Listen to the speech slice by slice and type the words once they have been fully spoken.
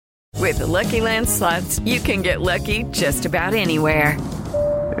With the Lucky Land Slots, you can get lucky just about anywhere.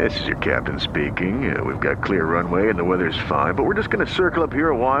 This is your captain speaking. We've got clear runway and the weather's fine, but we're just going to circle up here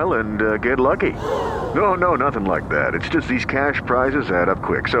a while and get lucky. No, nothing like that. It's just these cash prizes add up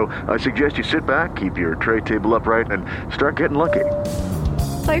quick. So I suggest you sit back, keep your tray table upright, and start getting lucky.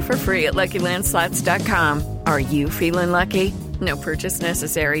 Play for free at LuckyLandSlots.com. Are you feeling lucky? No purchase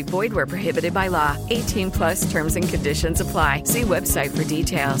necessary. Void where prohibited by law. 18 plus terms and conditions apply. See website for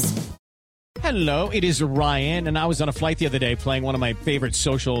details. Hello, it is Ryan, and I was on a flight the other day playing one of my favorite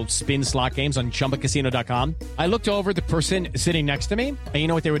social spin slot games on ChumbaCasino.com. I looked over the person sitting next to me, and you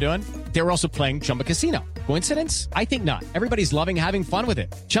know what they were doing? They were also playing Chumba Casino. Coincidence? I think not. Everybody's loving having fun with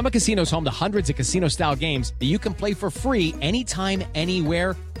it. Chumba Casino is home to hundreds of casino-style games that you can play for free anytime,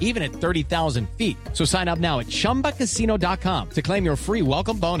 anywhere, even at 30,000 feet. So sign up now at ChumbaCasino.com to claim your free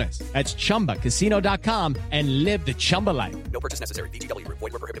welcome bonus. That's ChumbaCasino.com and live the Chumba life. No purchase necessary. VGW. Void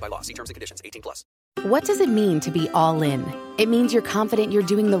where prohibited by law. See terms and conditions. 18 plus. What does it mean to be all in? It means you're confident you're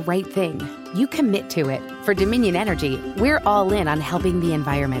doing the right thing. You commit to it. For Dominion Energy, we're all in on helping the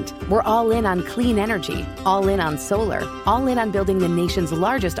environment. We're all in on clean energy, all in on solar, all in on building the nation's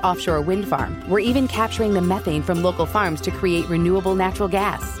largest offshore wind farm. We're even capturing the methane from local farms to create renewable natural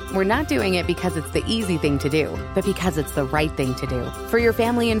gas. We're not doing it because it's the easy thing to do, but because it's the right thing to do. For your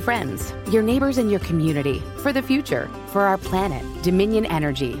family and friends, your neighbors and your community, for the future, for our planet. Dominion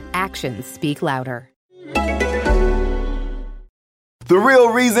Energy. Actions speak louder. The real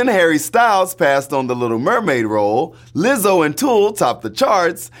reason Harry Styles passed on the Little Mermaid role, Lizzo and Tool topped the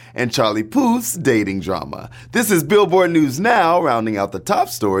charts, and Charlie Puth's dating drama. This is Billboard News Now, rounding out the top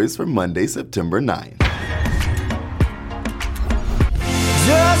stories for Monday, September 9th.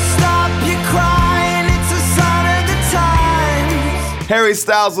 Just stop your crying, it's a sign of the times. Harry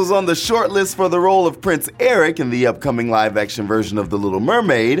Styles was on the short list for the role of Prince Eric in the upcoming live-action version of The Little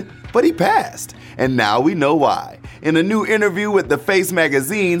Mermaid, but he passed, and now we know why. In a new interview with The Face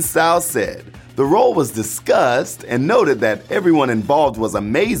magazine, Styles said, the role was discussed and noted that everyone involved was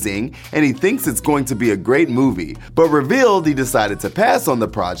amazing and he thinks it's going to be a great movie, but revealed he decided to pass on the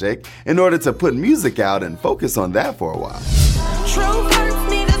project in order to put music out and focus on that for a while. True hurts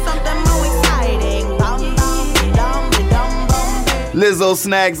needed something more exciting. Lizzo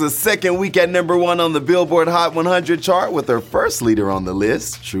snags a second week at #1 on the Billboard Hot 100 chart with her first leader on the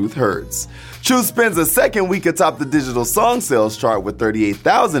list, Truth Hurts. Truth spends a second week atop the digital song sales chart with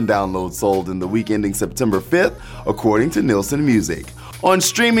 38,000 downloads sold in the week ending September 5th, according to Nielsen Music. On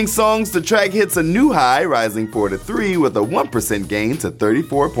streaming songs, the track hits a new high, rising 4 to 3 with a 1% gain to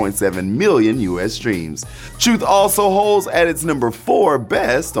 34.7 million U.S. streams. Truth also holds at its #4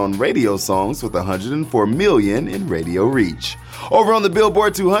 best on radio songs with 104 million in radio reach. Over on the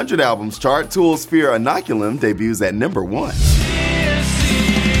Billboard 200 albums chart, Tool's Fear Inoculum debuts at #1.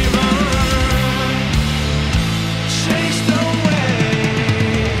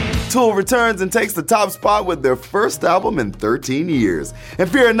 Tool returns and takes the top spot with their first album in 13 years.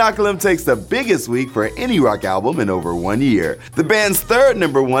 And Fear Inoculum takes the biggest week for any rock album in over 1 year. The band's third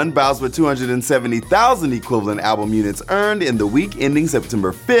 #1 bows with 270,000 equivalent album units earned in the week ending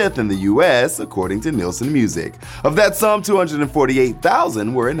September 5th in the US, according to Nielsen Music. Of that sum,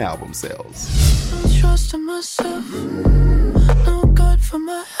 248,000 were in album sales. I'm trusting myself, no good for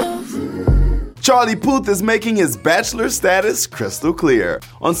my health. Charlie Puth is making his bachelor status crystal clear.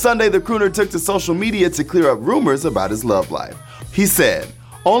 On Sunday, the crooner took to social media to clear up rumors about his love life. He said,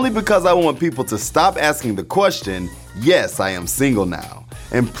 "Only because I want people to stop asking the question, yes, I am single now.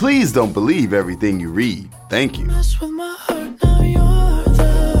 And please don't believe everything you read. Thank you." Mess with my heart, now you're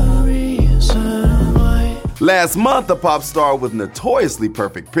the reason why. Last month, the pop star with notoriously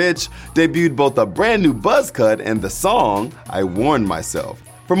perfect pitch debuted both a brand new buzz cut and the song, I Warned Myself.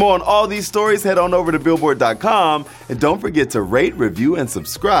 For more on all these stories, head on over to Billboard.com and don't forget to rate, review, and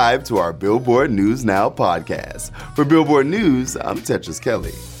subscribe to our Billboard News Now podcast. For Billboard News, I'm Tetris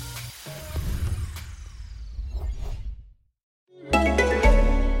Kelly.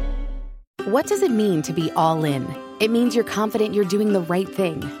 What does it mean to be all in? It means you're confident you're doing the right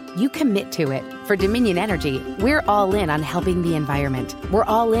thing. You commit to it. For Dominion Energy, we're all in on helping the environment. We're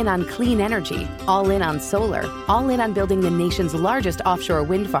all in on clean energy, all in on solar, all in on building the nation's largest offshore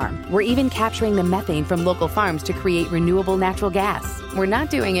wind farm. We're even capturing the methane from local farms to create renewable natural gas. We're not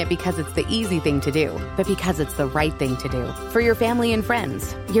doing it because it's the easy thing to do, but because it's the right thing to do. For your family and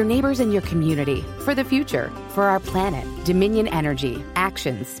friends, your neighbors and your community, for the future, for our planet. Dominion Energy.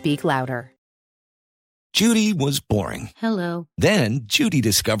 Actions speak louder. Judy was boring. Hello. Then Judy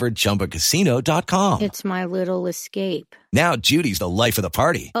discovered ChumbaCasino.com. It's my little escape. Now Judy's the life of the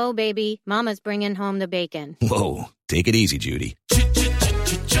party. Oh, baby, mama's bringing home the bacon. Whoa, take it easy, Judy.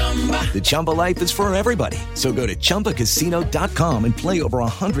 The Chumba life is for everybody. So go to ChumbaCasino.com and play over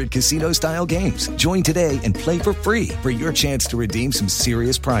 100 casino-style games. Join today and play for free for your chance to redeem some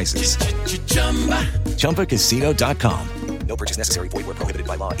serious prizes. ChumbaCasino.com. No purchase necessary. Void where prohibited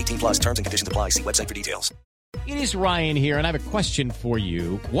by law. 18 plus terms and conditions apply. See website for details. It is Ryan here, and I have a question for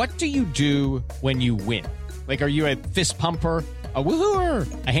you. What do you do when you win? Like, are you a fist pumper, a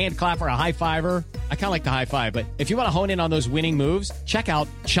woohooer, a hand clapper, a high fiver? I kind of like the high five, but if you want to hone in on those winning moves, check out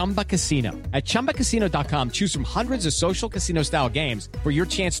Chumba Casino. At ChumbaCasino.com, choose from hundreds of social casino-style games for your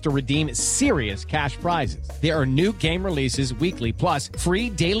chance to redeem serious cash prizes. There are new game releases weekly, plus free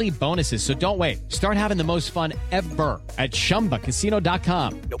daily bonuses. So don't wait. Start having the most fun ever at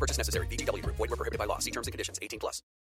ChumbaCasino.com. No purchase necessary. VGW Group. Void where prohibited by law. See terms and conditions. 18 plus.